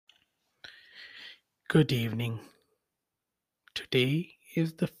Good evening. Today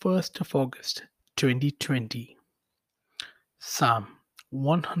is the 1st of August 2020. Psalm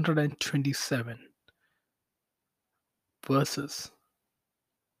 127 verses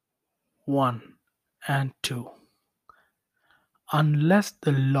 1 and 2. Unless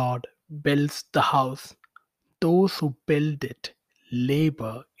the Lord builds the house, those who build it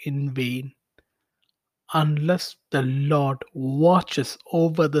labor in vain. Unless the Lord watches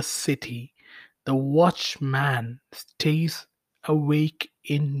over the city, the watchman stays awake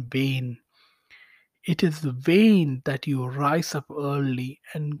in vain. It is vain that you rise up early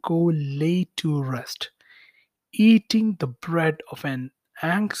and go late to rest, eating the bread of an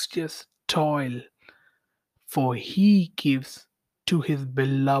anxious toil, for he gives to his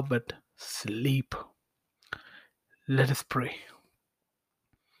beloved sleep. Let us pray.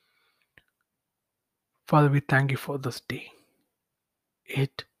 Father, we thank you for this day.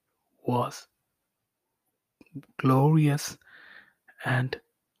 It was glorious and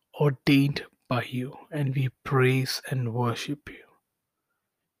ordained by you, and we praise and worship you.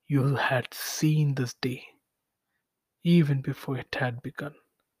 You had seen this day even before it had begun.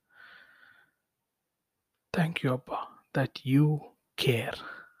 Thank you, Abba, that you care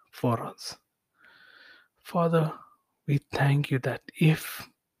for us. Father, we thank you that if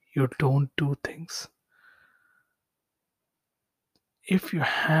you don't do things, if your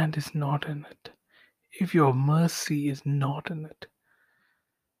hand is not in it, if your mercy is not in it,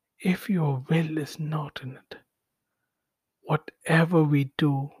 if your will is not in it, whatever we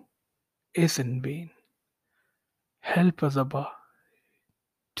do is in vain. Help us, Abba,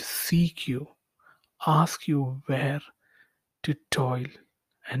 to seek you, ask you where to toil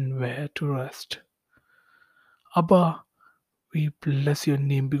and where to rest. Abba, we bless your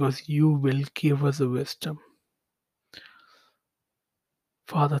name because you will give us the wisdom.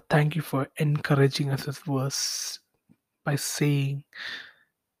 Father, thank you for encouraging us this verse by saying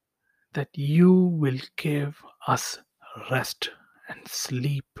that you will give us rest and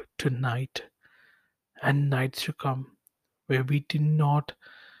sleep tonight and nights to come, where we do not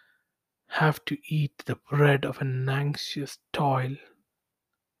have to eat the bread of an anxious toil,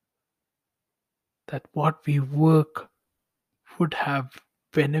 that what we work would have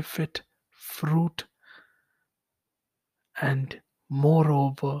benefit, fruit, and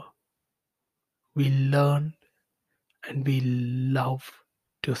moreover, we learn and we love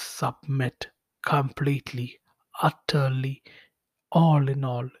to submit completely, utterly, all in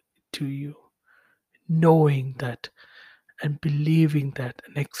all to you, knowing that and believing that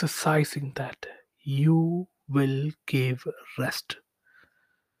and exercising that you will give rest.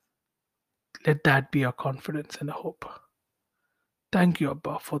 Let that be our confidence and hope. Thank you,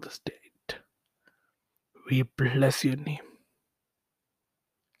 Abba, for this day. We bless your name.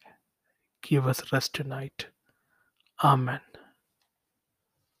 Give us rest tonight. Amen.